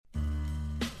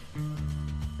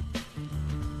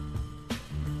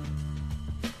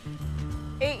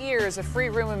Years of free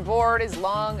room and board is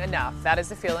long enough. That is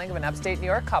the feeling of an upstate New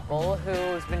York couple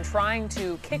who's been trying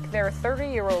to kick their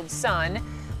 30-year-old son,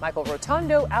 Michael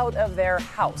Rotondo, out of their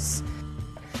house.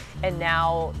 And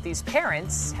now these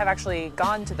parents have actually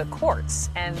gone to the courts,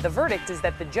 and the verdict is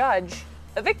that the judge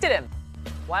evicted him.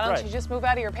 Why don't you just move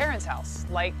out of your parents' house,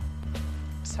 like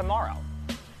tomorrow?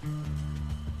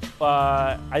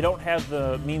 I don't have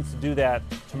the means to do that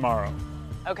tomorrow.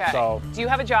 Okay. So, do you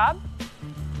have a job?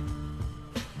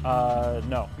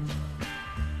 No.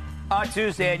 On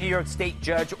Tuesday, a New York State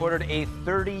judge ordered a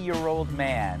 30-year-old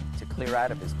man to clear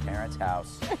out of his parents'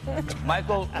 house.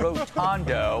 Michael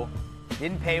Rotondo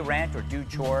didn't pay rent or do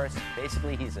chores.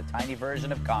 Basically, he's a tiny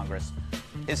version of Congress.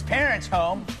 His parents'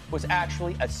 home was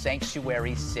actually a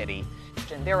sanctuary city.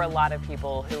 And there are a lot of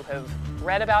people who have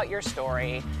read about your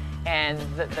story, and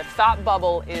the thought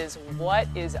bubble is, what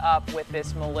is up with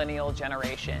this millennial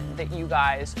generation that you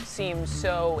guys seem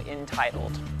so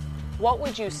entitled? What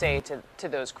would you say to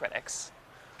those critics?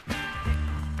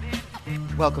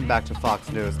 Welcome back to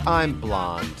Fox News. I'm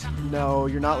blonde. No,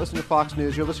 you're not listening to Fox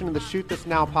News. You're listening to the Shoot This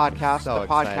Now podcast, So the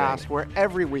podcast exciting. where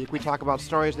every week we talk about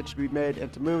stories that should be made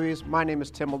into movies. My name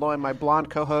is Tim Malloy. My blonde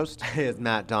co-host is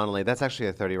Matt Donnelly. That's actually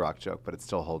a 30 Rock joke, but it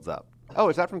still holds up. Oh,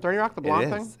 is that from 30 Rock, the blonde It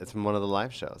thing? is. It's from one of the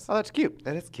live shows. Oh, that's cute.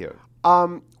 That is cute.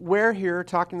 We're here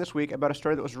talking this week about a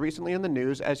story that was recently in the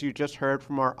news, as you just heard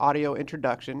from our audio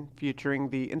introduction, featuring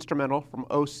the instrumental from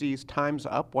OC's Time's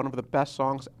Up, one of the best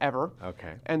songs ever.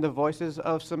 Okay. And the voices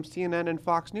of some CNN and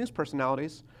Fox News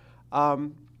personalities.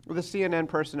 The CNN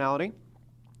personality,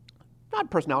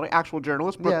 actual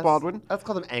journalist, Brooke Baldwin. Let's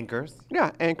call them anchors.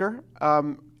 Yeah, anchor,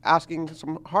 asking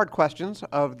some hard questions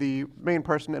of the main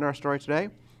person in our story today,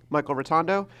 Michael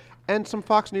Rotondo, and some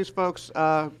Fox News folks,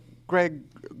 Greg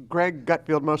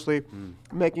Gutfield mostly,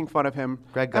 making fun of him.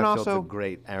 Greg and Gutfield's also, a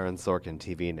great Aaron Sorkin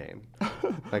TV name.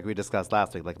 Like we discussed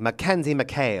last week, like Mackenzie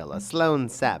McHale, Sloan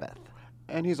Sabbath.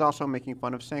 And he's also making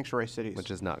fun of sanctuary cities.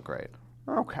 Which is not great.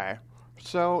 Okay.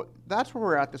 So that's where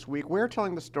we're at this week. We're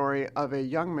telling the story of a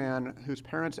young man whose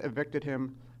parents evicted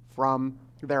him from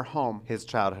their home. His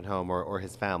childhood home or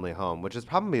his family home, which is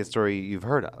probably a story you've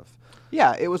heard of.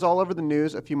 Yeah, it was all over the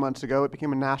news a few months ago. It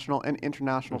became a national and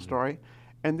international story.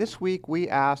 And this week we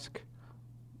ask,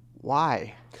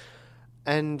 why?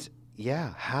 And,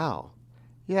 yeah, how?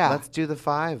 Yeah. Let's do the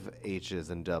 5 H's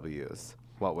and W's.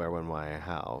 What, where, when, why,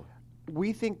 how.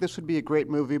 We think this would be a great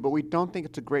movie, but we don't think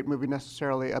it's a great movie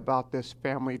necessarily about this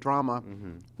family drama.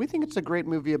 We think it's a great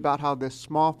movie about how this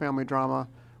small family drama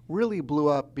really blew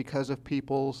up because of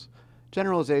people's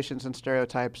generalizations and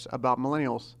stereotypes about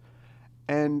millennials.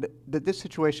 And that this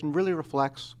situation really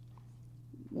reflects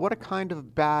what a kind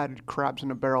of bad crabs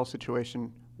in a barrel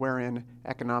situation we're in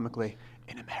economically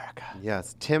in America.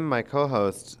 Yes, Tim, my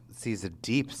co-host, sees a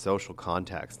deep social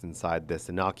context inside this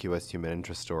innocuous human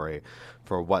interest story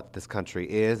for what this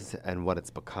country is and what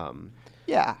it's become.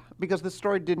 Yeah, because the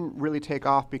story didn't really take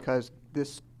off because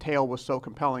this tale was so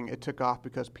compelling. It took off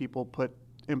because people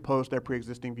imposed their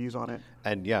pre-existing views on it.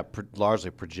 And yeah, largely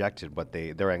projected what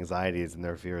their anxieties and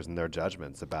their fears and their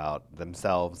judgments about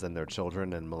themselves and their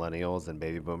children and millennials and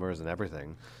baby boomers and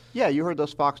everything. Yeah, you heard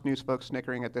those Fox News folks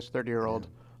snickering at this 30-year-old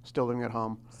still living at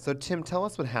home. So Tim, tell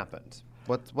us what happened.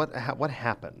 What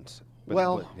happened?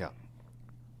 Yeah.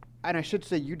 And I should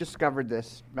say you discovered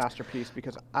this masterpiece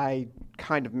because I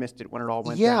kind of missed it when it all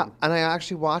went down. Yeah, and I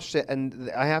actually watched it, and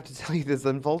I have to tell you, this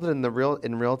unfolded in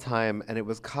real time, and it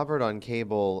was covered on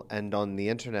cable and on the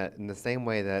internet in the same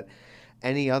way that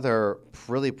any other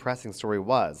really pressing story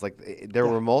was. Like there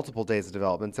were multiple days of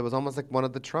developments. It was almost like one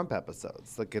of the Trump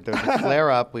episodes. Like if there's a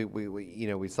flare up,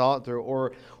 we saw it through,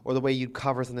 or the way you'd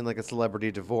cover something like a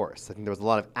celebrity divorce. I think there was a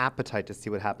lot of appetite to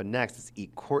see what happened next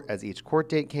as each court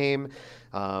date came.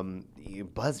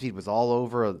 BuzzFeed was all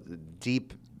over a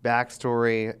deep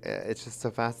backstory. It's just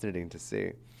so fascinating to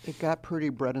see. It got pretty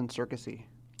bread and circusy.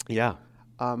 Yeah.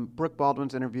 Brooke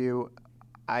Baldwin's interview,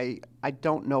 I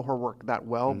don't know her work that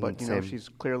well, but she's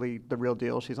clearly the real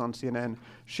deal. She's on CNN.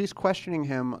 She's questioning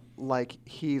him like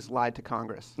he's lied to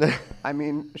Congress. I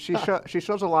mean, she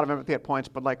shows a lot of empathy at points,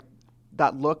 but like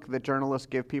that look that journalists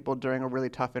give people during a really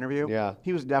tough interview,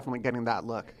 he was definitely getting that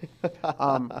look.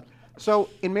 So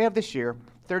in May of this year,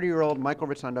 30-year-old Michael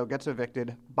Rotondo gets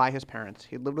evicted by his parents.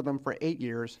 He lived with them for 8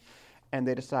 years, and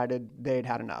they decided they'd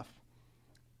had enough.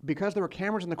 Because there were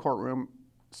cameras in the courtroom,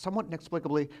 somewhat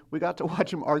inexplicably, we got to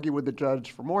watch him argue with the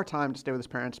judge for more time to stay with his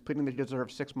parents, pleading that he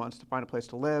deserved 6 months to find a place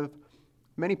to live.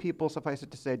 Many people, suffice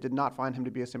it to say, did not find him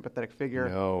to be a sympathetic figure.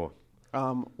 No.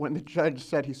 When the judge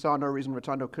said he saw no reason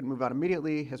Rotundo couldn't move out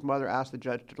immediately, his mother asked the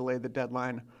judge to delay the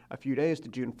deadline a few days to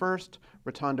June 1st.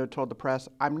 Rotundo told the press,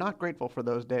 "I'm not grateful for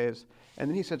those days." And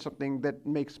then he said something that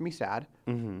makes me sad.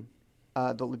 Mm-hmm.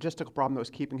 The logistical problem that was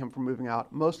keeping him from moving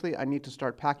out. "Mostly, I need to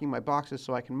start packing my boxes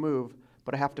so I can move,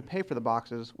 but I have to pay for the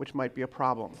boxes, which might be a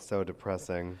problem." So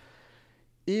depressing.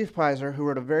 Eve Pizer, who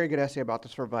wrote a very good essay about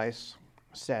this for Vice,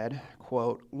 said,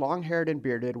 quote, "Long-haired and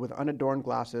bearded with unadorned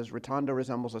glasses, Rotundo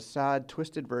resembles a sad,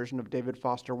 twisted version of David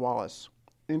Foster Wallace.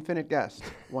 Infinite guest,"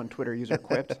 one Twitter user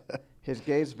quipped, his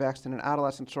gaze vexed in an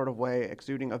adolescent sort of way,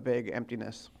 exuding a vague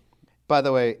emptiness. By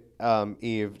the way,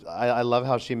 Eve, I love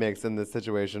how she makes in this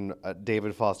situation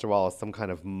David Foster Wallace some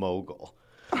kind of mogul.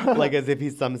 Like as if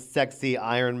he's some sexy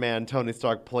Iron Man, Tony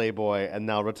Stark playboy, and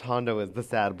now Rotundo is the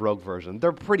sad, broke version.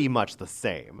 They're pretty much the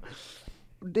same.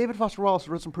 David Foster Wallace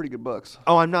wrote some pretty good books.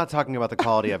 Oh, I'm not talking about the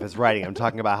quality of his writing. I'm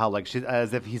talking about how, like, she's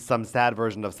as if he's some sad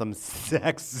version of some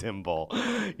sex symbol.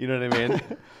 You know what I mean?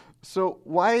 So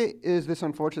why is this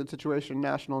unfortunate situation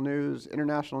national news,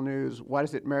 international news? Why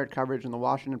does it merit coverage in the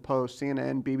Washington Post,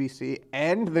 CNN, BBC,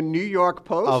 and the New York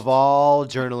Post? Of all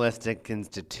journalistic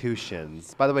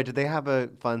institutions. By the way, did they have a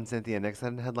fun Cynthia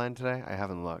Nixon headline today? I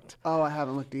haven't looked. Oh, I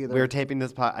haven't looked either. We were taping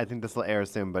this I think this will air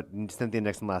soon, but Cynthia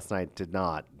Nixon last night did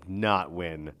not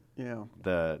win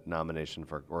the nomination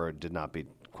or did not beat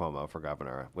Cuomo for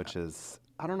governor, which is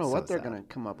I don't know so what they're sad. going to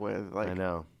come up with. Like, I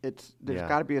know. There's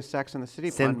got to be a Sex in the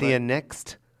City Cynthia pun,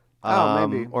 Nixed.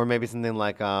 Maybe. Or maybe something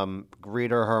like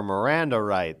read her Miranda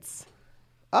rights.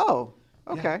 Oh,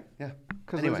 okay. Yeah.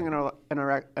 Because Anyway. losing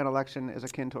an election is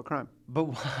akin to a crime. But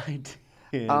why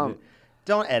did...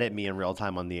 Don't edit me in real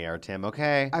time on the air, Tim,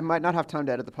 okay? I might not have time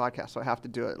to edit the podcast, so I have to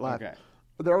do it live. Okay.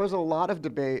 There was a lot of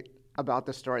debate about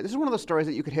this story. This is one of those stories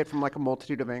that you could hit from like a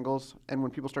multitude of angles, and when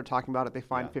people start talking about it, they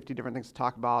find 50 different things to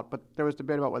talk about. But there was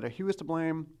debate about whether he was to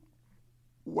blame,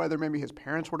 whether maybe his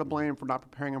parents were to blame for not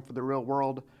preparing him for the real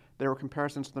world. There were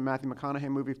comparisons to the Matthew McConaughey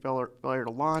movie Failure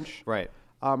to Launch. Right.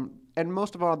 And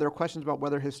most of all, there were questions about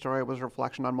whether his story was a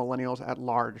reflection on millennials at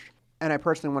large. And I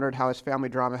personally wondered how his family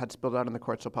drama had spilled out in the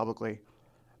court so publicly.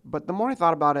 But the more I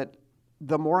thought about it,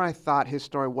 the more I thought his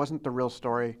story wasn't the real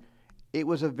story. It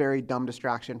was a very dumb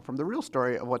distraction from the real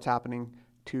story of what's happening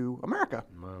to America.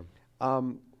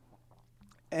 Wow.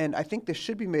 And I think this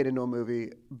should be made into a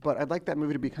movie, but I'd like that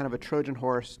movie to be kind of a Trojan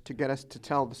horse to get us to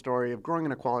tell the story of growing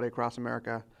inequality across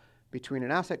America between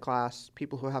an asset class,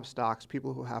 people who have stocks,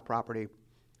 people who have property,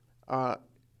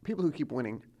 people who keep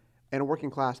winning, and a working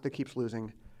class that keeps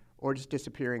losing or just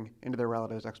disappearing into their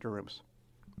relatives' extra rooms.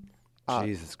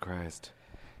 Jesus Christ.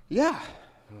 Yeah.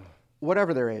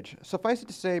 Whatever their age. Suffice it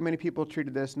to say, many people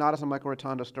treated this not as a Michael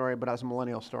Rotundo story, but as a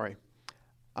millennial story.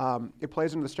 It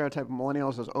plays into the stereotype of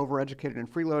millennials as overeducated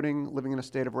and freeloading, living in a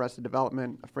state of arrested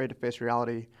development, afraid to face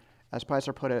reality. As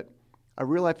Pizer put it, a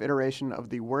real-life iteration of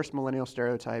the worst millennial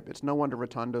stereotype. It's no wonder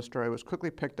Rotundo's story was quickly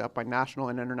picked up by national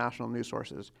and international news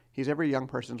sources. He's every young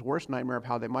person's worst nightmare of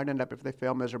how they might end up if they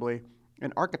fail miserably,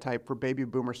 an archetype for baby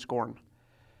boomer scorn.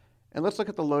 And let's look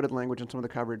at the loaded language in some of the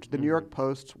coverage. The New York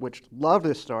Post, which loved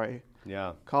this story,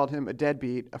 called him a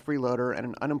deadbeat, a freeloader, and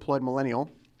an unemployed millennial.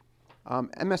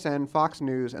 MSN, Fox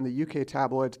News, and the UK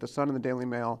tabloids, The Sun and the Daily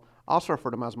Mail, also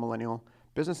refer to him as a millennial.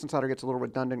 Business Insider gets a little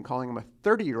redundant, calling him a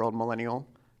 30-year-old millennial.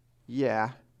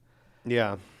 Yeah.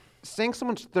 Saying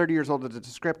someone's 30 years old is a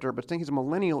descriptor, but saying he's a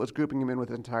millennial is grouping him in with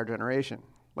his entire generation.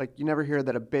 Like, you never hear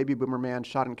that a baby boomer man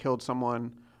shot and killed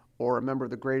someone, or a member of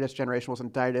the greatest generation was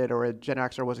indicted, or a Gen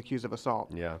Xer was accused of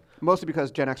assault. Yeah. Mostly because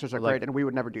Gen Xers are Like great, and we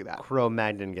would never do that.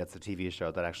 Cro-Magnon gets a TV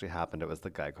show that actually happened. It was the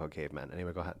Geico Caveman.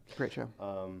 Anyway, go ahead. Great show.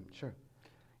 Sure.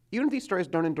 Even if these stories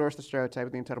don't endorse the stereotype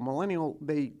of the entitled millennial,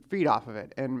 they feed off of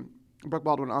it. And Brooke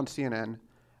Baldwin on CNN,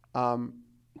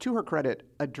 to her credit,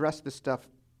 addressed this stuff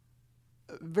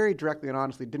very directly and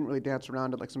honestly, didn't really dance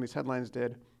around it like some of these headlines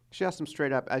did. She asked them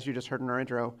straight up, as you just heard in our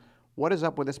intro, what is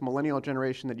up with this millennial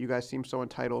generation that you guys seem so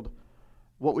entitled?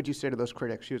 What would you say to those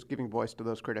critics? She was giving voice to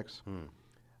those critics.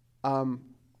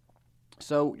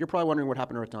 So you're probably wondering what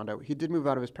happened to Rotundo. He did move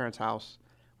out of his parents' house.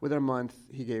 Within a month,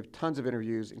 he gave tons of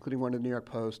interviews, including one to the New York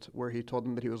Post, where he told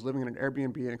them that he was living in an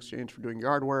Airbnb in exchange for doing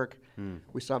yard work.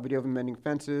 We saw video of him mending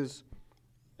fences.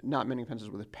 Not mending fences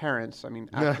with his parents. I mean,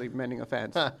 actually mending a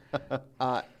fence.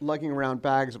 Lugging around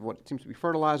bags of what seems to be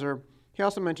fertilizer. He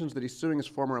also mentions that he's suing his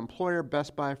former employer,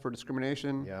 Best Buy, for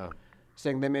discrimination.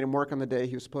 saying they made him work on the day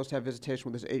he was supposed to have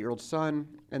visitation with his 8-year-old son,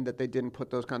 and that they didn't put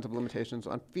those kinds of limitations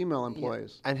on female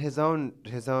employees. And his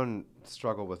own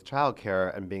struggle with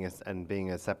childcare and being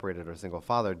a separated or single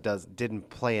father didn't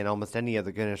play in almost any of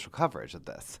the initial coverage of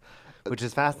this, which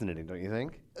is fascinating, don't you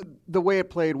think? The way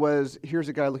it played was, here's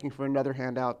a guy looking for another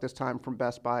handout, this time from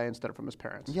Best Buy instead of from his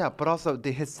parents. Yeah, but also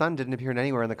his son didn't appear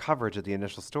anywhere in the coverage of the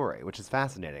initial story, which is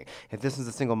fascinating. If this is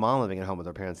a single mom living at home with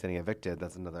her parents getting evicted,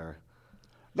 that's another...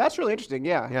 That's really interesting,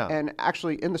 yeah. Yeah. And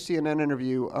actually, in the CNN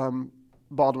interview,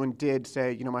 Baldwin did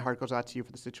say, my heart goes out to you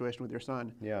for the situation with your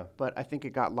son. Yeah. But I think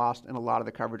it got lost in a lot of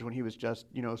the coverage when he was just,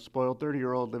 spoiled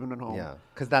 30-year-old living at home. Yeah,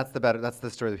 because that's the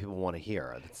story that people want to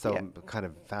hear. It's so kind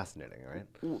of fascinating,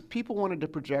 right? People wanted to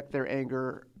project their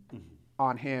anger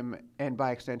on him and,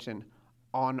 by extension,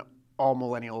 on all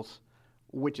millennials,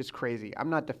 which is crazy. I'm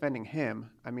not defending him.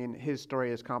 I mean, his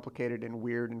story is complicated and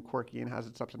weird and quirky and has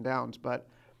its ups and downs, but...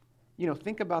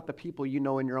 think about the people you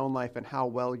know in your own life and how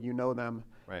well you know them.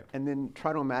 Right. And then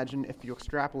try to imagine if you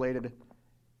extrapolated,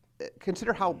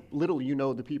 consider how little you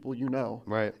know the people you know.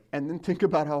 Right. And then think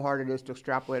about how hard it is to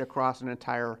extrapolate across an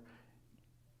entire,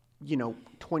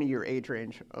 20-year age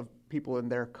range of people in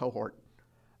their cohort.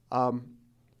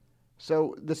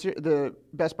 So the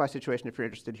Best Buy situation, if you're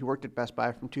interested, he worked at Best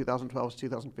Buy from 2012 to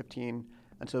 2015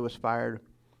 until he was fired.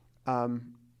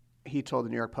 He told the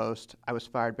New York Post, I was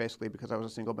fired basically because I was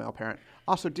a single male parent.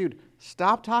 Also, dude,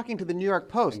 stop talking to the New York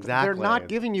Post. Exactly. They're not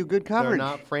giving you good coverage. They're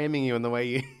not framing you in the way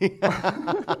you...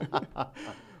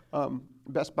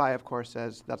 Best Buy, of course,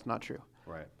 says that's not true.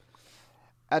 Right.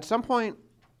 At some point,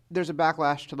 there's a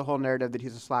backlash to the whole narrative that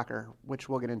he's a slacker, which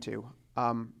we'll get into.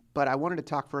 But I wanted to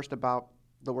talk first about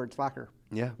the word slacker.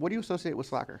 Yeah. What do you associate with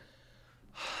slacker?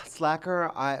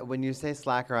 Slacker, when you say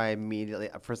slacker, I immediately,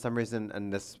 for some reason,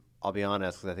 and this... I'll be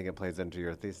honest, because I think it plays into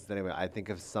your thesis anyway. I think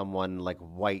of someone like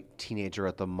white teenager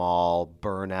at the mall,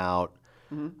 burnout,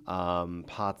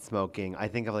 pot smoking. I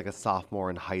think of like a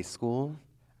sophomore in high school.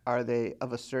 Are they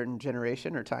of a certain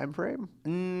generation or time frame?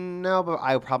 No, but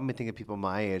I probably think of people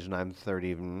my age, and I'm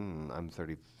 30. I'm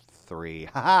 33.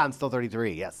 Haha, I'm still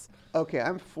 33. Yes. Okay,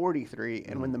 I'm 43,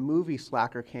 and when the movie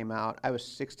Slacker came out, I was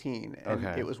 16, and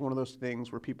Okay. it was one of those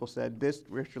things where people said this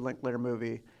Richard Linklater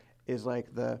movie is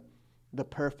like the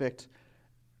perfect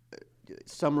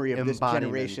summary of this Embodiment.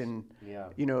 generation. Yeah.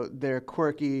 They're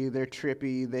quirky, they're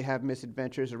trippy, they have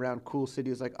misadventures around cool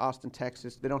cities like Austin,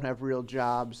 Texas. They don't have real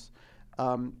jobs.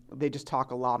 They just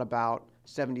talk a lot about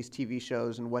 70s TV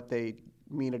shows and what they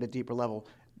mean at a deeper level.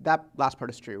 That last part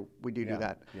is true. We do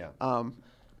that. Yeah.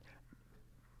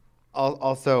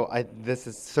 Also, this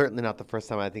is certainly not the first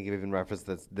time I think you've even referenced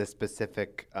this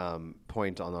specific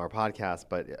point on our podcast,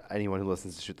 but anyone who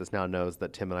listens to Shoot This Now knows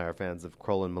that Tim and I are fans of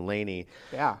Kroll and Mulaney,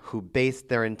 who based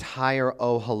their entire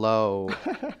Oh Hello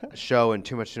show and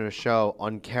Too Much to Know show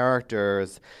on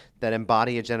characters that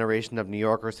embody a generation of New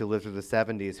Yorkers who lived through the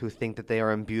 70s who think that they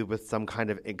are imbued with some kind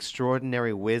of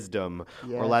extraordinary wisdom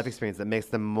or life experience that makes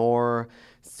them more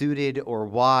suited or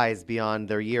wise beyond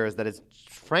their years. That is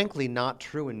frankly not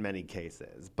true in many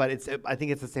cases. But I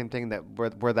think it's the same thing that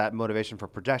where that motivation for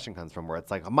projection comes from, where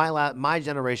it's like my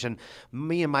generation,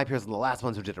 me and my peers are the last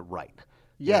ones who did it right.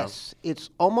 Yes, it's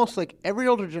almost like every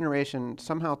older generation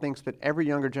somehow thinks that every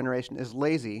younger generation is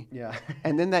lazy. Yeah.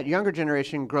 And then that younger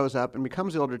generation grows up and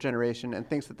becomes the older generation and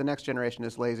thinks that the next generation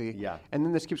is lazy. Yeah. And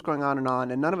then this keeps going on,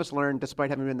 and none of us learn, despite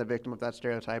having been the victim of that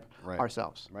stereotype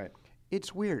ourselves. Right.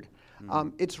 It's weird.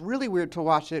 It's really weird to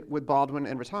watch it with Baldwin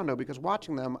and Rotundo, because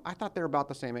watching them, I thought they were about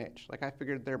the same age. Like, I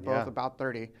figured they're both about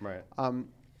 30. Right.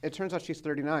 It turns out she's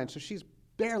 39, so she's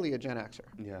barely a Gen Xer.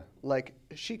 Yeah. Like,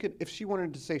 she could, if she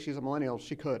wanted to say she's a millennial,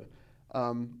 she could.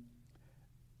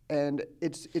 And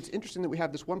it's interesting that we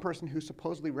have this one person who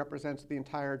supposedly represents the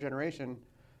entire generation,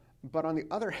 but on the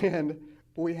other hand,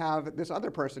 we have this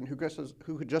other person who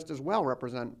could just as well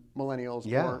represent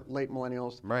millennials or late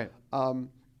millennials. Right.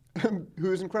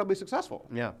 Who's incredibly successful.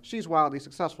 Yeah. She's wildly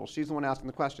successful. She's the one asking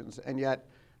the questions, and yet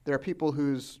there are people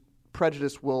whose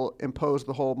prejudice will impose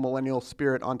the whole millennial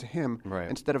spirit onto him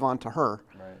instead of onto her,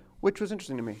 which was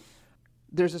interesting to me.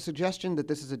 There's a suggestion that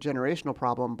this is a generational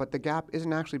problem, but the gap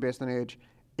isn't actually based on age.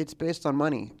 It's based on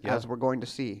money, as we're going to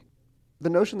see. The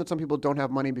notion that some people don't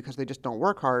have money because they just don't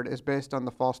work hard is based on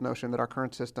the false notion that our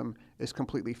current system is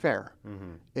completely fair.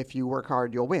 Mm-hmm. If you work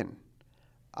hard, you'll win.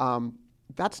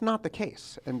 That's not the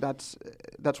case, and that's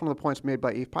one of the points made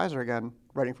by Eve Pizer again,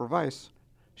 writing for Vice.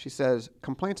 She says,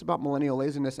 complaints about millennial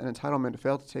laziness and entitlement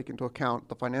fail to take into account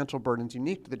the financial burdens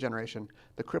unique to the generation,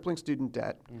 the crippling student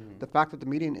debt, the fact that the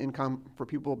median income for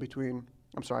people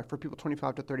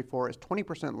 25 to 34 is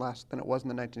 20% less than it was in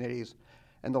the 1980s,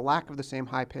 and the lack of the same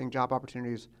high-paying job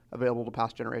opportunities available to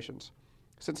past generations.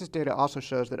 Census data also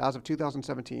shows that as of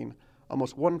 2017,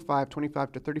 almost 1 in 5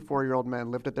 25 to 34-year-old men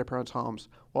lived at their parents' homes,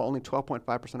 while only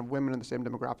 12.5% of women in the same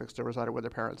demographic still resided with their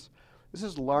parents. This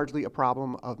is largely a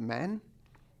problem of men.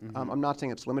 I'm not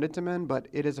saying it's limited to men, but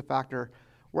it is a factor.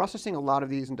 We're also seeing a lot of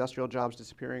these industrial jobs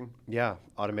disappearing. Yeah,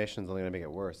 automation's only going to make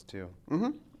it worse, too.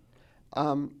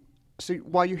 So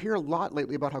while you hear a lot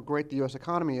lately about how great the U.S.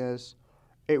 economy is,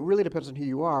 it really depends on who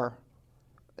you are.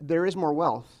 There is more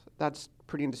wealth. That's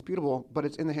pretty indisputable, but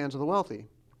it's in the hands of the wealthy.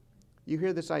 You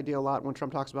hear this idea a lot when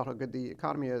Trump talks about how good the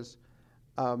economy is.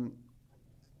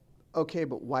 Okay,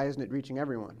 but why isn't it reaching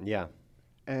everyone? Yeah.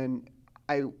 And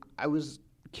I was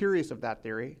curious of that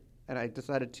theory, and I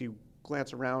decided to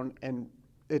glance around, and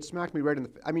it smacked me right in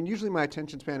the I mean, usually my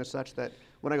attention span is such that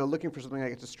when I go looking for something, I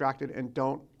get distracted and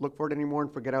don't look for it anymore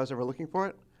and forget I was ever looking for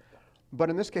it. But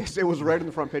in this case, it was right in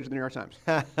the front page of the New York Times.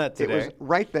 It was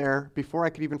right there before I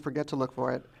could even forget to look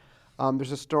for it.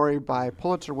 There's a story by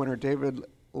Pulitzer winner David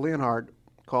Leonhardt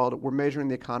called "We're Measuring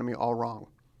the Economy All Wrong."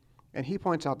 And he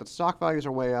points out that stock values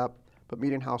are way up, but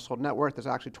median household net worth is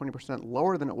actually 20%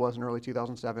 lower than it was in early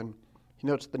 2007. He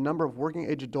notes the number of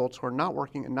working-age adults who are not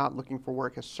working and not looking for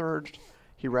work has surged.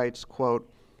 He writes,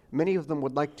 quote, "Many of them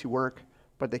would like to work,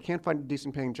 but they can't find a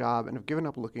decent-paying job and have given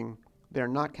up looking. They are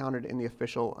not counted in the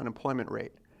official unemployment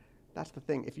rate." That's the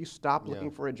thing. If you stop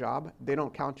looking for a job, they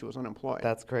don't count you as unemployed.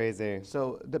 That's crazy.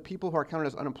 So the people who are counted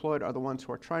as unemployed are the ones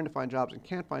who are trying to find jobs and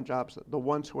can't find jobs. The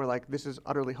ones who are like, this is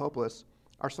utterly hopeless,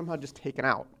 are somehow just taken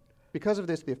out. Because of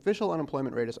this, the official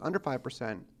unemployment rate is under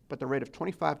 5%, but the rate of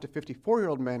 25 to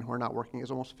 54-year-old men who are not working is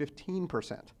almost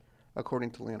 15%,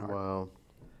 according to Leonhardt. Wow.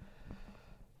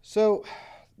 So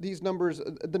these numbers,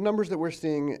 the numbers that we're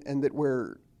seeing and that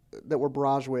we're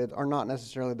barraged with are not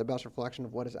necessarily the best reflection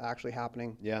of what is actually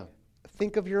happening. Yeah.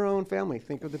 Think of your own family.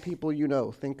 Think of the people you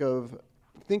know. Think of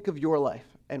your life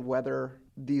and whether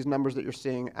these numbers that you're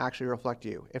seeing actually reflect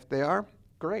you. If they are,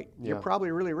 great. You're probably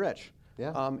really rich.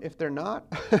 Yeah. If they're not,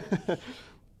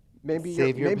 maybe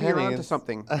Save your you're onto pennies.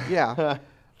 something. Yeah.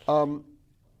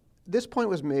 This point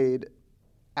was made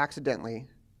accidentally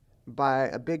by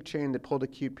a big chain that pulled a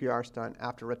cute PR stunt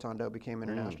after Rotondo became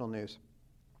international news.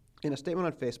 In a statement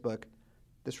on Facebook,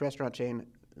 this restaurant chain,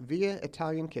 Via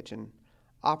Italian Kitchen,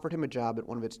 offered him a job at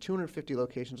one of its 250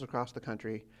 locations across the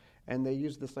country, and they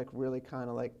used this really kind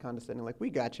of condescending,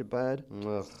 we got you, bud.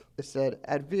 Ugh. It said,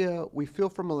 "At Via, we feel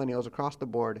for millennials across the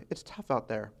board. It's tough out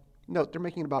there." Note, they're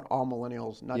making it about all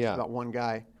millennials, not just about one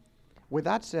guy. With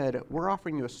that said, we're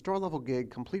offering you a store-level gig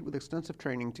complete with extensive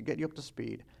training to get you up to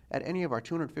speed at any of our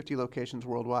 250 locations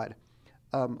worldwide.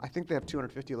 I think they have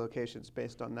 250 locations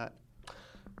based on that.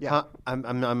 Yeah.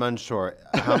 I'm unsure.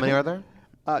 How many are there?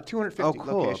 250 Oh,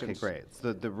 cool. locations. Okay, great.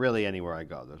 So really anywhere I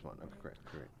go, there's one. Okay,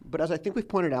 great. But as I think we've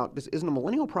pointed out, this isn't a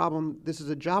millennial problem. This is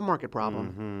a job market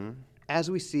problem. As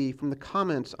we see from the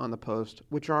comments on the post,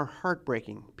 which are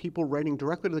heartbreaking. People writing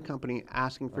directly to the company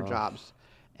asking for jobs.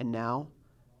 And now,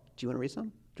 do you want to read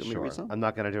some? Do you want me to read some? I'm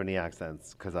not going to do any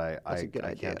accents because I good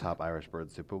idea. can't top Irish bird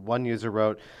soup. But one user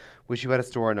wrote, "Wish you had a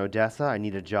store in Odessa. I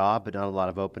need a job, but not a lot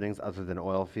of openings other than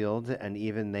oil fields, and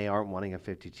even they aren't wanting a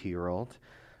 52-year-old.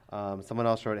 Someone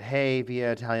else wrote, "Hey,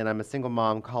 Via Italian, I'm a single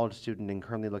mom, college student, and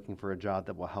currently looking for a job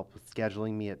that will help with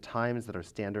scheduling me at times that are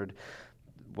standard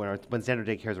when standard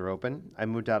daycares are open. I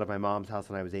moved out of my mom's house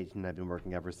when I was 18, and I've been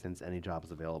working ever since any job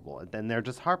is available." And they're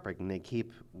just heartbreaking. They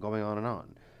keep going on and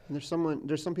on. And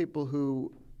there's some people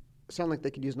who sound like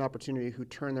they could use an opportunity who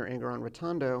turn their anger on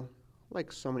Rotondo,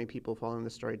 like so many people following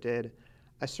this story did.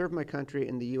 "I served my country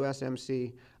in the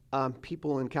USMC,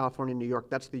 people in California and New York,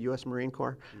 that's the U.S. Marine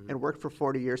Corps, and worked for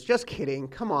 40 years. Just kidding.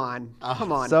 Come on.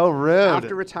 Come on. So rude.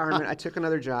 After retirement, I took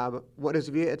another job. What is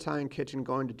Via Italian Kitchen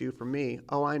going to do for me?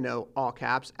 Oh, I know. All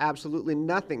caps. Absolutely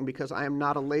nothing, because I am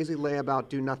not a lazy layabout,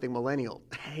 do-nothing millennial."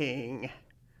 Dang.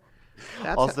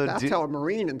 That's how a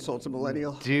Marine insults a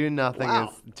millennial. Do nothing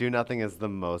Wow. is the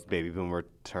most baby boomer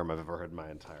term I've ever heard in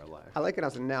my entire life. I like it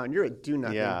as a noun. You're a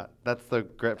do-nothing. Yeah, that's the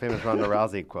great famous Ronda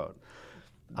Rousey quote.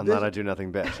 I'm not a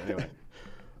do-nothing bitch. Anyway.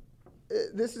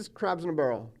 This is crabs in a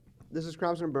barrel. This is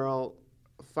crabs in a barrel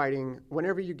fighting.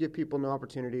 Whenever you give people no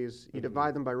opportunities, you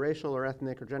divide them by racial or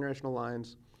ethnic or generational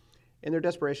lines. In their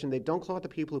desperation, they don't claw at the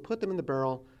people who put them in the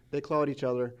barrel. They claw at each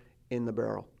other in the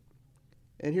barrel.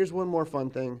 And here's one more fun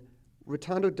thing.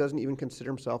 Rotondo doesn't even consider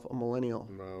himself a millennial.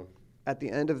 No. At the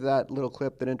end of that little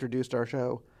clip that introduced our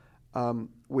show,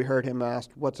 we heard him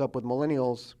asked, "What's up with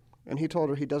millennials?" And he told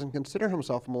her he doesn't consider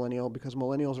himself a millennial because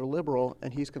millennials are liberal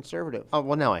and he's conservative. Oh,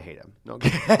 well, now I hate him. No,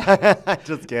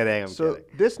 just kidding. I'm So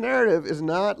kidding. this narrative is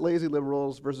not lazy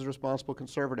liberals versus responsible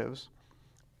conservatives,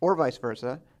 or vice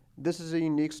versa. This is a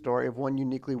unique story of one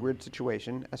uniquely weird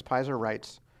situation. As Pizer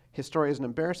writes, His story is an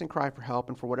embarrassing cry for help,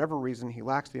 and for whatever reason, he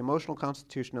lacks the emotional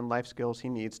constitution and life skills he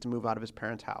needs to move out of his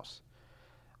parents' house.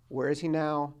 Where is he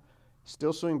now?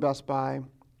 Still suing Best Buy.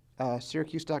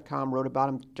 Syracuse.com wrote about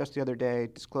him just the other day,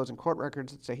 disclosing court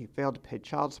records that say he failed to pay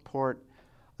child support.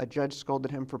 A judge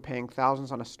scolded him for paying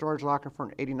thousands on a storage locker for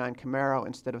an '89 Camaro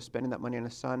instead of spending that money on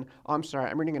his son. Oh, I'm sorry.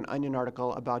 I'm reading an Onion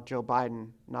article about Joe Biden,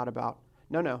 not about...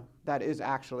 No, that is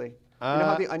actually... You know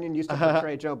how the Onion used to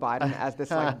portray Joe Biden as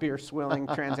this like beer-swilling,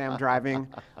 Trans Am driving,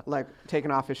 like taking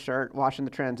off his shirt, washing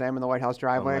the Trans Am in the White House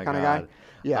driveway kind of guy?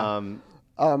 Yeah.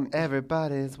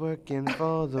 Everybody's working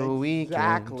for the weekend.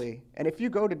 Exactly. And if you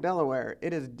go to Delaware,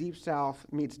 it is Deep South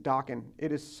meets Dockin.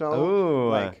 It is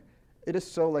so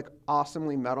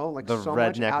awesomely metal, like the so redneck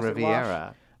much acid Riviera.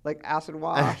 wash, like acid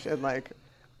wash and like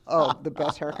the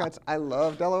best haircuts. I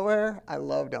love Delaware.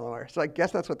 So I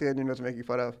guess that's what the Onion was making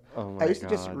fun of. Oh my I used to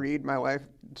just God. read my wife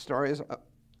stories,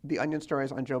 the Onion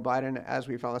stories on Joe Biden as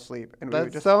we fell asleep, and we would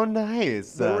That's just so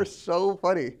nice. they were so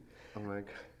funny. Oh my God.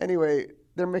 Anyway,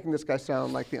 they're making this guy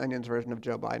sound like the Onion's version of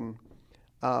Joe Biden.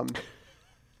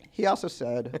 He also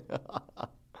said,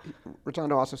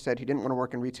 Rotondo also said he didn't want to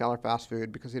work in retail or fast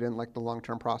food because he didn't like the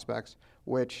long-term prospects,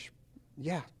 which,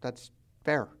 yeah, that's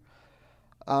fair.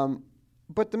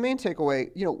 But the main takeaway,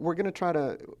 we're going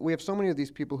to we have so many of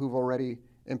these people who've already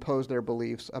imposed their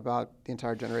beliefs about the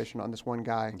entire generation on this one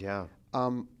guy. Yeah.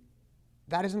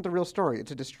 That isn't the real story.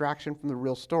 It's a distraction from the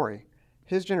real story.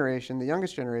 His generation, the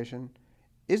youngest generation,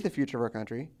 is the future of our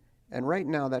country, and right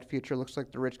now that future looks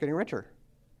like the rich getting richer.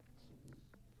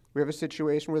 We have a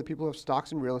situation where the people who have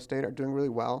stocks in real estate are doing really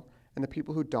well, and the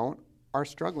people who don't are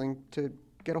struggling to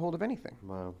get a hold of anything.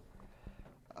 Wow.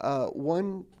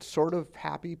 One sort of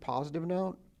happy, positive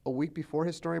note, a week before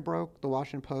his story broke, the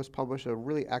Washington Post published a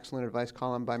really excellent advice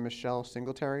column by Michelle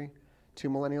Singletary, two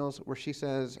millennials, where she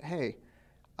says, hey,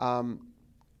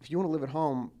 if you want to live at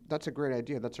home, that's a great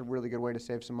idea. That's a really good way to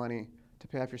save some money to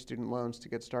pay off your student loans to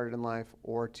get started in life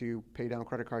or to pay down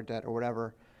credit card debt or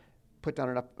whatever.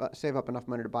 Save up enough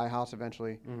money to buy a house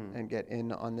eventually and get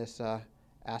in on this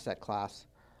asset class.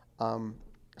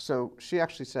 So she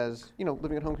actually says,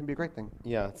 living at home can be a great thing.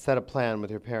 Yeah, set a plan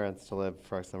with your parents to live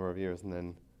for X number of years and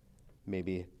then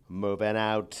maybe moving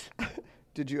out.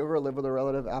 Did you ever live with a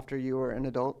relative after you were an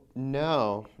adult?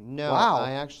 No. Wow.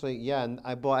 I actually, yeah, and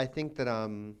I think that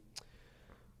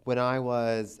when I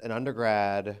was an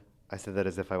undergrad, I said that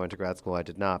as if I went to grad school. I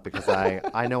did not, because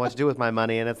I know what to do with my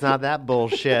money, and it's not that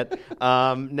bullshit.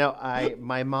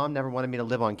 My mom never wanted me to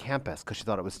live on campus because she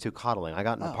thought it was too coddling. I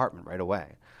got an apartment right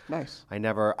away. Nice.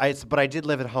 But I did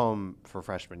live at home for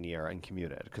freshman year and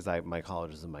commuted because my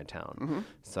college is in my town. Mm-hmm.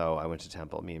 So I went to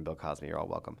Temple. Me and Bill Cosby, you're all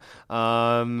welcome.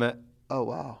 Oh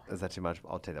wow. Is that too much?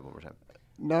 I'll take that one more time.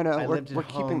 No,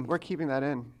 we're keeping that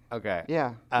in. Okay.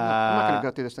 Yeah. I'm not going to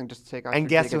go through this thing just to take off. And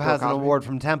guess who has an award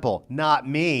from Temple? Not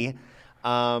me.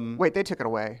 Wait, they took it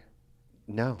away.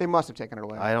 No. They must have taken it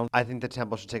away. I think the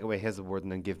Temple should take away his award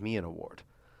and then give me an award.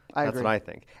 I That's agree. what I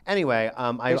think. Anyway,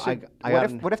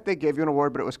 what if they gave you an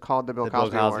award, but it was called the Bill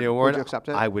Cosby Award? Would you accept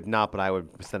it? I would not, but I would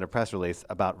send a press release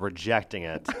about rejecting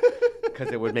it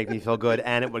because it would make me feel good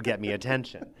and it would get me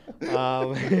attention.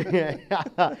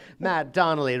 Matt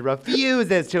Donnelly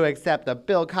refuses to accept the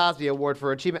Bill Cosby Award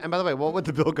for achievement. And by the way, what would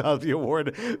the Bill Cosby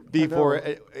Award be for?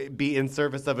 Be in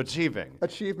service of achieving?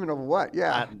 Achievement of what?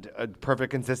 Yeah.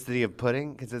 Perfect consistency of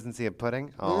pudding.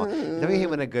 Oh, don't you hate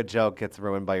when a good joke gets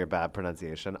ruined by your bad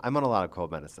pronunciation? I'm on a lot of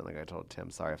cold medicine, like I told Tim.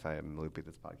 Sorry if I'm loopy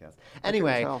this podcast.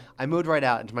 Anyway, I moved right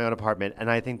out into my own apartment, and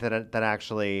I think that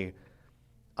actually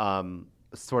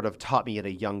sort of taught me at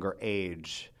a younger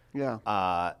age. Yeah.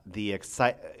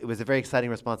 It was a very exciting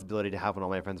responsibility to have when all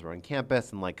my friends were on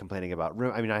campus and like complaining about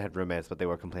I had roommates, but they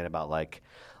were complaining about like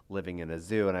living in a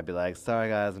zoo, and I'd be like, sorry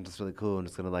guys, I'm just really cool. I'm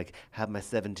just gonna like have my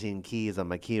 17 keys on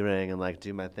my key ring and like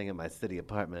do my thing in my city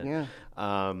apartment. Yeah.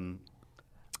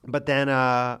 But then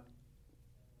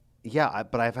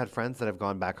but I've had friends that have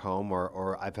gone back home,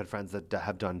 or I've had friends that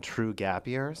have done true gap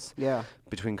years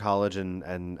between college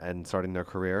and starting their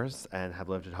careers, and have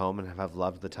lived at home and have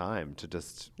loved the time to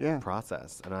just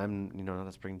process. And I'm not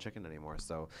a spring chicken anymore,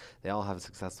 so they all have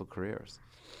successful careers.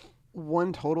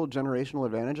 One total generational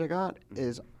advantage I got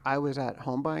is I was at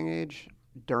home buying age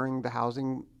during the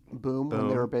housing boom when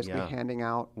they were basically handing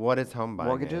out what is home buying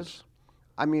mortgages. Age?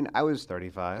 I mean, I was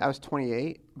 35. I was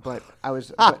 28, but I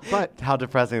was. but how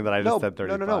depressing that I just said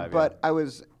 35. No. But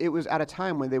it was at a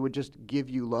time when they would just give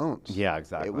you loans. Yeah,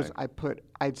 exactly.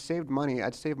 I'd saved money. I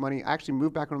actually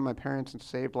moved back in with my parents and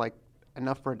saved like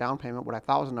enough for a down payment, what I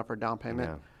thought was enough for a down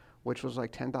payment, which was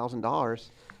like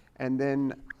 $10,000. And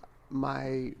then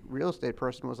my real estate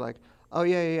person was like, "Oh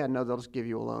yeah, no, they'll just give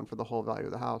you a loan for the whole value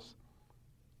of the house."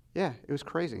 Yeah, it was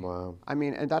crazy. Wow. I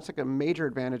mean, and that's like a major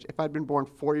advantage. If I'd been born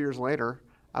 4 years later,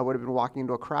 I would have been walking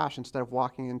into a crash instead of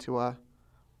walking into a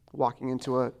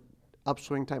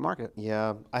upswing type market.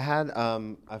 Yeah, I had. I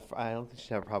don't think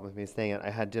she'd have a problem with me saying it. I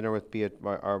had dinner with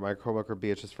my coworker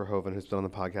Beatrice Verhoeven, who's been on the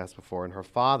podcast before, and her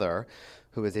father,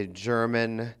 who is a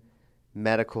German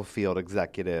medical field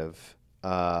executive,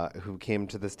 who came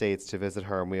to the States to visit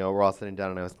her, and we were all sitting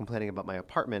down, and I was complaining about my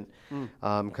apartment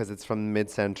because it's from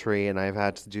mid-century, and I've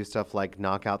had to do stuff like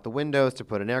knock out the windows to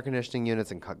put in air conditioning units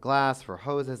and cut glass for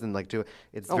hoses and like it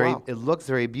looks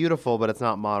very beautiful, but it's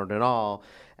not modern at all.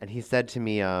 And he said to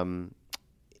me,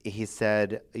 he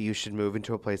said, you should move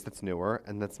into a place that's newer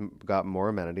and that's got more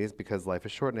amenities because life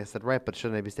is short. And I said, right, but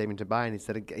shouldn't I be saving to buy? And he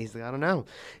said, I don't know.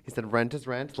 He said, rent is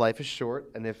rent, life is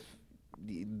short, and if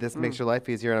this makes your life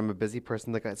easier, and I'm a busy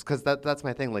person, like, because that's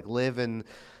my thing, like live and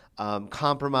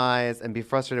compromise and be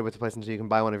frustrated with the place until you can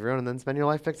buy one of your own and then spend your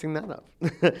life fixing that up.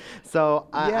 So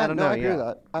I don't know. I agree with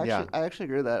that. I actually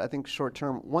agree with that. I think short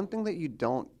term, one thing that you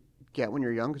don't get when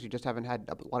you're young because you just haven't had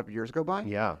a lot of years go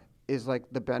by is like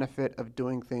the benefit of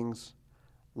doing things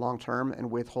long term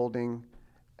and withholding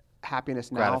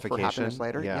happiness now for happiness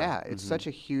later. Yeah, it's such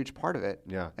a huge part of it.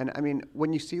 Yeah. And I mean,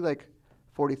 when you see like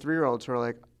 43-year-olds who are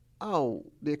like, oh,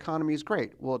 the economy is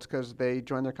great. Well, it's because they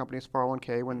joined their company's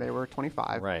 401k when they were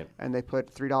 25. Right. And they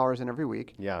put $3 in every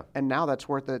week. Yeah. And now that's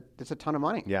worth it's a ton of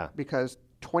money. Yeah. Because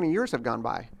 20 years have gone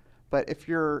by. But if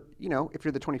you're the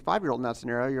 25-year-old in that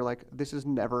scenario, you're like, this is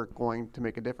never going to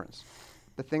make a difference.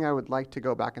 The thing I would like to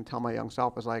go back and tell my young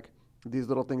self is like, these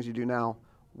little things you do now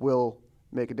will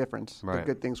make a difference. Right.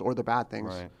 The good things or the bad things.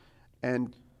 Right.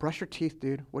 And brush your teeth,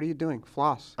 dude. What are you doing?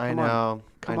 Floss. I know.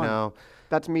 Come on.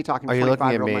 That's me talking to Are you looking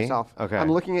at 25-year-old me? myself. Okay.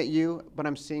 I'm looking at you, but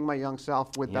I'm seeing my young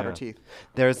self with better teeth.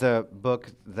 There's a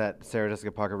book that Sarah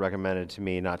Jessica Parker recommended to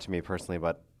me, not to me personally,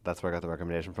 but that's where I got the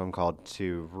recommendation from, called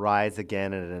To Rise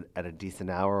Again at a Decent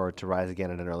Hour, or To Rise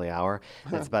Again at an Early Hour.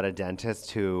 It's about a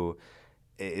dentist who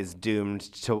is doomed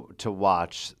to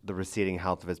watch the receding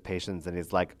health of his patients, and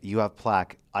he's like, you have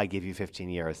plaque, I give you 15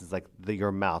 years. It's like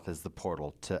your mouth is the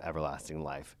portal to everlasting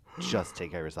life. Just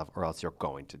take care of yourself or else you're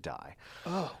going to die.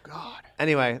 Oh, God.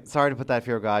 Anyway, sorry to put that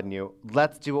fear of God in you.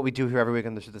 Let's do what we do here every week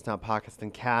on the Shoot This Now podcast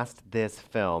and cast this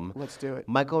film. Let's do it.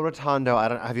 Michael Rotondo,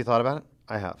 have you thought about it?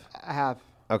 I have. I have.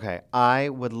 Okay, I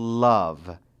would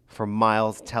love for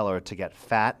Miles Teller to get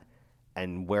fat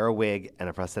and wear a wig and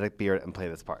a prosthetic beard and play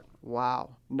this part.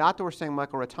 Wow. Not that we're saying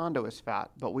Michael Rotondo is fat,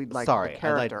 but we'd like Sorry, the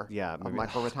character of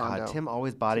Michael Rotondo. God, Tim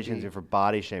always body shames me for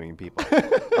body shaming people.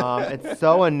 It's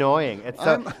so annoying.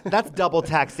 That's double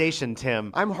taxation,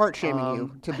 Tim. I'm heart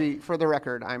shaming you. For the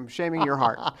record, I'm shaming your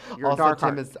heart. Your also, dark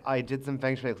Tim heart. I did some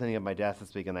feng shui cleaning up my desk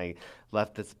this week, and I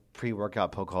left this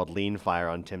pre-workout pill called Lean Fire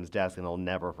on Tim's desk, and he'll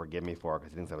never forgive me for it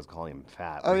because he thinks I was calling him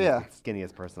fat. Oh, yeah. He's the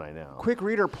skinniest person I know. Quick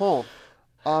reader poll.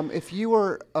 If you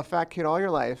were a fat kid all your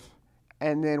life,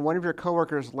 and then one of your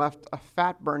coworkers left a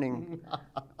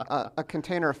a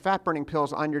container of fat-burning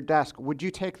pills on your desk, would you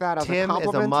take that as a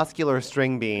compliment? Tim is a muscular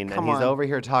string bean, and he's over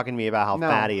here talking to me about how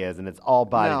fat he is, and it's all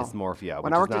body dysmorphia,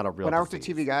 which is not a real When I worked at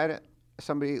disease. TV Guide,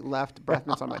 somebody left breath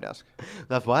mints on my desk.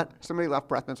 Left what? Somebody left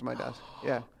breath mints on my desk.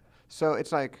 Yeah. So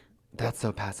it's like... That's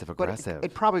so passive-aggressive. But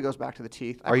it probably goes back to the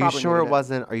teeth. Are you sure it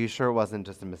wasn't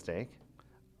just a mistake?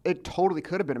 It totally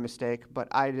could have been a mistake, but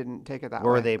I didn't take it that way.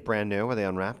 Were they brand new? Were they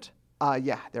unwrapped?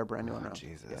 Yeah, they're brand new.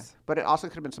 Jesus. Yeah. But it also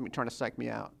could have been somebody trying to psych me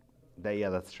out.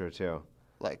 That's true too.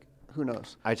 Like, who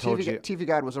knows? I told you. TV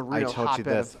Guide was a real I told you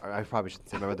this. of... I probably shouldn't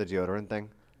say. Remember the deodorant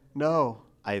thing? No.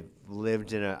 I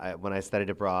lived when I studied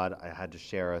abroad, I had to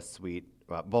share a suite.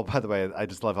 Well, by the way, I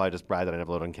just love how I just bragged that I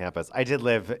never lived on campus. I did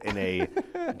live in a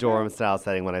dorm-style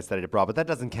setting when I studied abroad, but that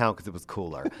doesn't count because it was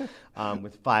cooler,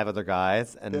 with 5 other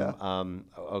guys. And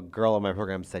a girl on my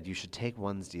program said, you should take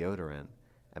one's deodorant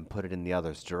and put it in the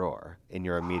other's drawer in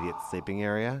your immediate sleeping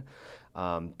area,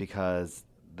 because,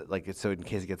 so in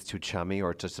case it gets too chummy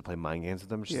or just to play mind games with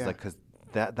them. She's like, because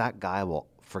that guy will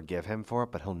forgive him for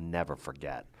it, but he'll never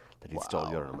forget that he stole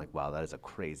deodorant. I'm like, wow, that is a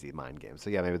crazy mind game. So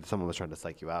yeah, maybe someone was trying to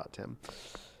psych you out, Tim.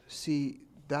 See,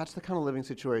 that's the kind of living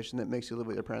situation that makes you live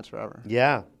with your parents forever.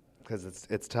 Yeah, because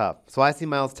it's tough. So I see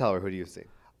Miles Teller. Who do you see?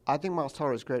 I think Miles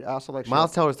Teller is great. I also like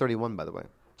Miles Teller's 31, by the way.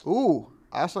 Ooh,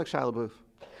 I also like Shia LaBeouf.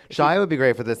 Shia would be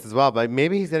great for this as well, but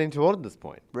maybe he's getting too old at this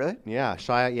point. Really? Yeah,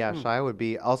 Shia. Yeah, Shia would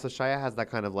be. Also, Shia has that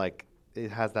kind of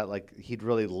he'd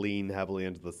really lean heavily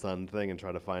into the son thing and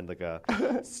try to find like a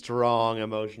strong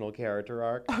emotional character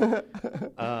arc.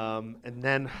 And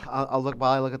then while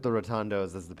I look at the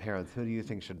Rotondos as the parents, who do you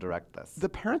think should direct this? The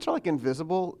parents are like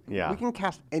invisible. Yeah. We can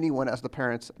cast anyone as the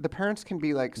parents. The parents can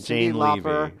be like Cyndi Jane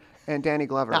Lauper Levy. and Danny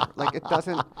Glover. Like, it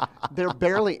doesn't. They're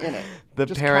barely in it. The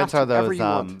Just parents cast are whoever those you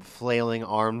want. flailing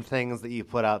arm things that you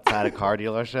put outside a car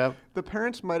dealership. The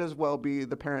parents might as well be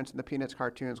the parents in the Peanuts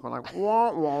cartoons going like,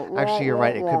 wah, wah, wah, Actually, you're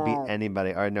right. It could be wah.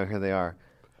 anybody. All right, no, here they are.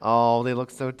 Oh, they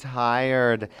look so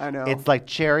tired. I know. It's like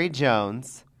Cherry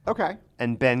Jones Okay.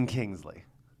 and Ben Kingsley.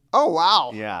 Oh,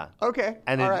 wow. Yeah. Okay.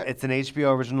 And All right. it's an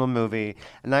HBO original movie.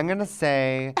 And I'm going to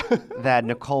say that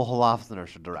Nicole Holofcener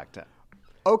should direct it.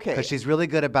 Okay. Because she's really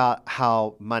good about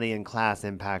how money and class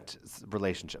impact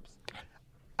relationships.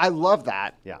 I love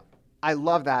that. Yeah. I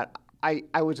love that. I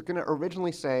was going to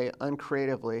originally say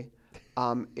uncreatively,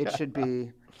 it should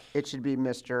be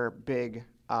Mr. Big.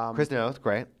 Chris Noth,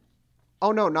 great.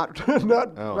 Oh no, not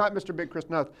Mr. Big Chris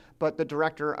Noth, but the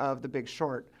director of The Big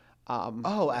Short.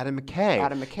 Adam McKay.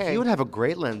 Adam McKay. He would have a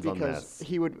great lens on Because this.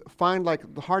 he would find like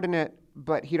the heart in it,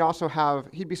 but he'd also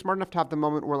he'd be smart enough to have the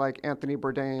moment where like Anthony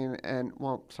Bourdain and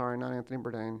not Anthony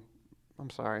Bourdain. I'm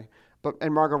sorry.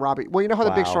 And Margot Robbie. Well, you know how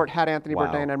The Big Wow. Short had Anthony Wow.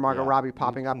 Bourdain and Margot Yeah. Robbie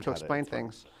popping up can to cut it. explain It's fine.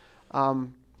 things.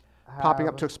 Popping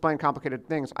up to explain complicated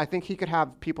things. I think he could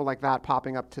have people like that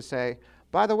popping up to say,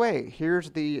 by the way, here's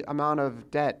the amount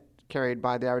of debt carried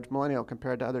by the average millennial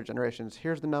compared to other generations.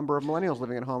 Here's the number of millennials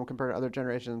living at home compared to other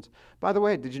generations. By the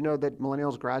way, did you know that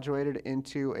millennials graduated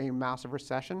into a massive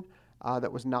recession that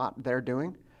was not their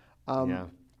doing? Yeah.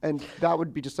 And that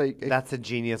would be just like That's a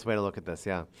genius way to look at this,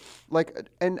 yeah.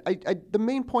 the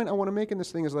main point I want to make in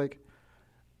this thing is like,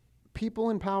 people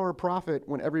in power profit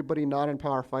when everybody not in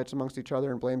power fights amongst each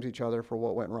other and blames each other for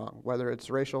what went wrong, whether it's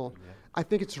racial. Yeah. I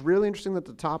think it's really interesting that at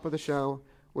the top of the show,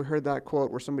 we heard that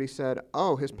quote where somebody said,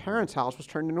 oh, his parents' house was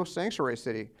turned into a sanctuary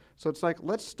city. So it's like,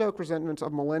 let's stoke resentments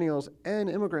of millennials and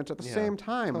immigrants at the same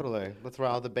time. Totally. Let's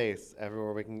rile the base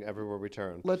everywhere we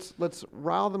turn. Let's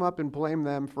rile them up and blame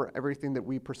them for everything that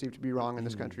we perceive to be wrong in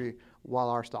this country while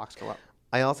our stocks go up.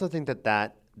 I also think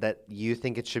that you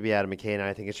think it should be Adam McKay and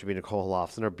I think it should be Nicole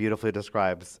Holofcener beautifully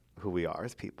describes who we are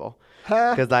as people.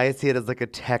 Because I see it as like a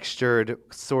textured,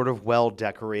 sort of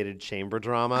well-decorated chamber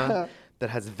drama that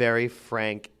has very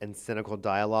frank and cynical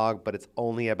dialogue, but it's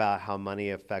only about how money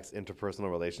affects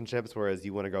interpersonal relationships, whereas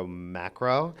you want to go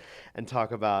macro and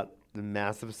talk about the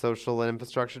massive social and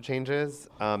infrastructure changes.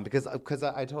 Because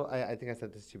I think I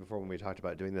said this to you before when we talked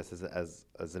about doing this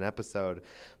as an episode.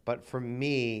 But for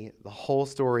me, the whole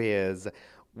story is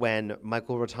when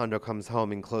Michael Rotundo comes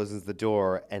home and closes the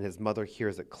door and his mother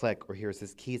hears it click or hears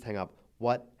his keys hang up,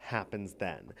 what happens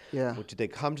then? Yeah. Do they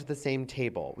come to the same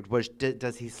table?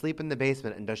 Does he sleep in the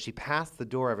basement and does she pass the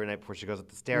door every night before she goes up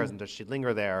the stairs and does she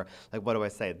linger there? Like, what do I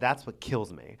say? That's what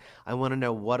kills me. I want to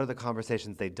know what are the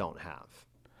conversations they don't have.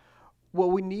 Well,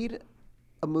 we need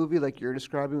a movie like you're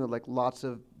describing with like lots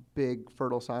of big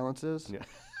fertile silences. Yeah.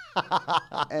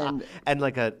 and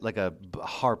like a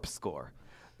harp score.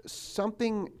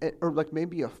 Something, or like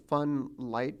maybe a fun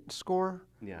light score.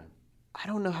 Yeah. I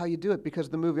don't know how you do it because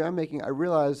the movie I'm making, I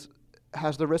realize,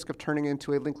 has the risk of turning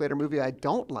into a Linklater movie I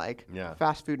don't like, Yeah.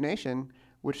 Fast Food Nation,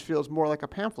 which feels more like a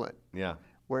pamphlet. Yeah.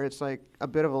 Where it's like a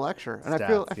bit of a lecture. And I Stats,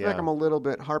 feel yeah. like I'm a little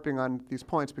bit harping on these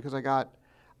points because I thought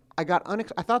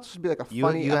this would be like a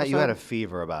funny episode. You had a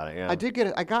fever about it, yeah. I did get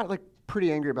it. I got like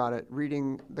pretty angry about it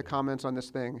reading the comments on this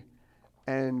thing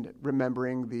and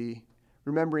remembering being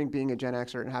a Gen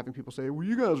Xer and having people say, well,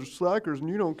 you guys are slackers and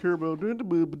you don't care about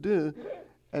da-da-ba-ba-da.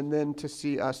 And then to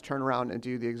see us turn around and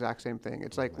do the exact same thing.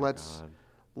 It's like,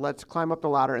 let's climb up the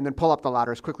ladder and then pull up the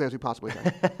ladder as quickly as we possibly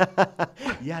can.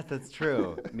 Yes, that's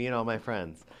true. Me and all my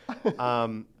friends.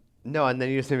 No, and then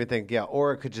you just made me think, yeah,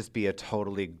 or it could just be a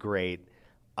totally great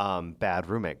bad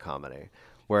roommate comedy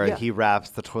where he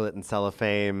wraps the toilet in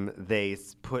cellophane, they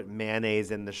put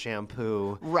mayonnaise in the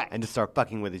shampoo, right, and just start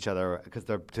fucking with each other because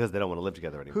they don't want to live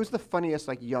together anymore. Who's the funniest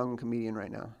like young comedian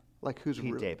right now? Like who's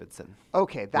Pete Davidson?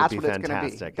 Okay, that's what it's going to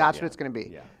be. That's what it's going to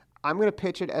be. Yeah. I'm going to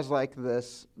pitch it as like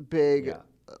this big. Yeah.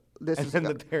 And then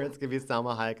the parents give you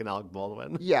Salma Hayek and Alec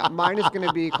Baldwin. Yeah, mine is going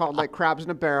to be called like Crabs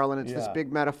in a Barrel, and it's this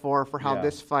big metaphor for how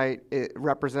this fight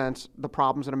represents the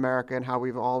problems in America and how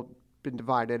we've all been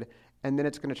divided. And then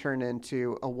it's going to turn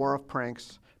into a war of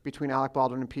pranks between Alec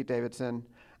Baldwin and Pete Davidson.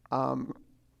 And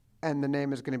the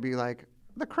name is going to be like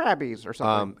the Krabbies or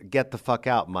something. Get the fuck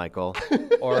out, Michael.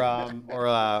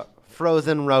 or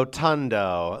Frozen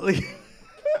Rotundo.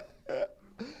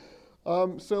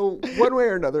 So one way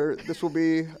or another, this will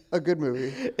be a good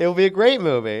movie. It will be a great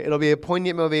movie. It'll be a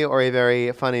poignant movie or a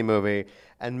very funny movie,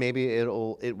 and maybe it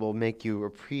will make you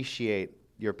appreciate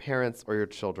your parents or your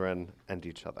children and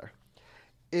each other.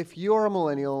 If you're a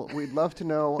millennial, we'd love to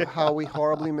know how we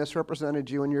horribly misrepresented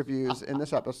you and your views in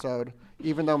this episode,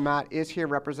 even though Matt is here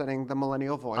representing the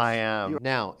millennial voice. I am.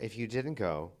 Now, if you didn't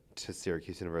go to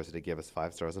Syracuse University, give us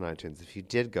 5 stars on iTunes. If you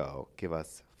did go, give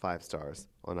us 5 stars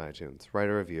on iTunes. Write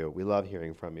a review. We love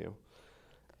hearing from you.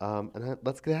 And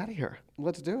let's get out of here.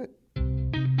 Let's do it.